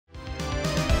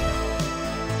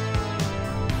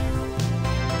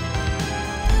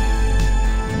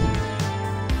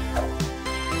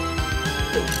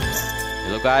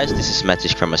guys, this is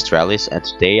Magisk from Astralis, and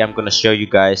today I'm gonna show you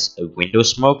guys a window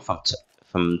smoke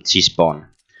from T-spawn.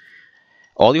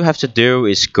 All you have to do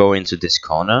is go into this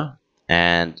corner,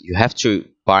 and you have to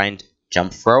bind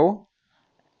jump throw.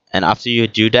 And after you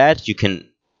do that, you can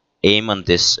aim on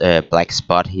this black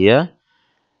spot here.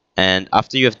 And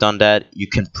after you have done that, you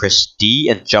can press D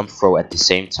and jump throw at the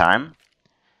same time.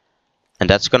 And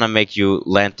that's gonna make you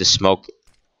land the smoke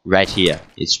right here.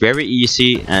 It's very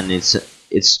easy and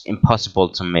it's impossible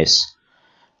to miss.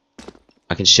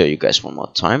 I can show you guys one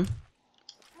more time.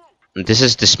 And this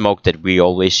is the smoke that we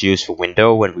always use for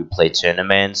window when we play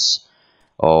tournaments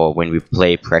or when we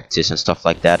play practice and stuff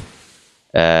like that.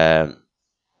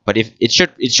 But if it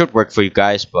should work for you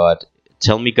guys. But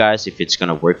tell me, guys, if it's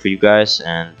gonna work for you guys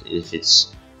and if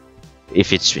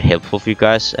it's helpful for you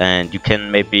guys. And you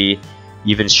can maybe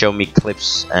even show me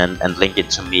clips and link it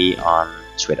to me on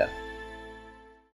Twitter.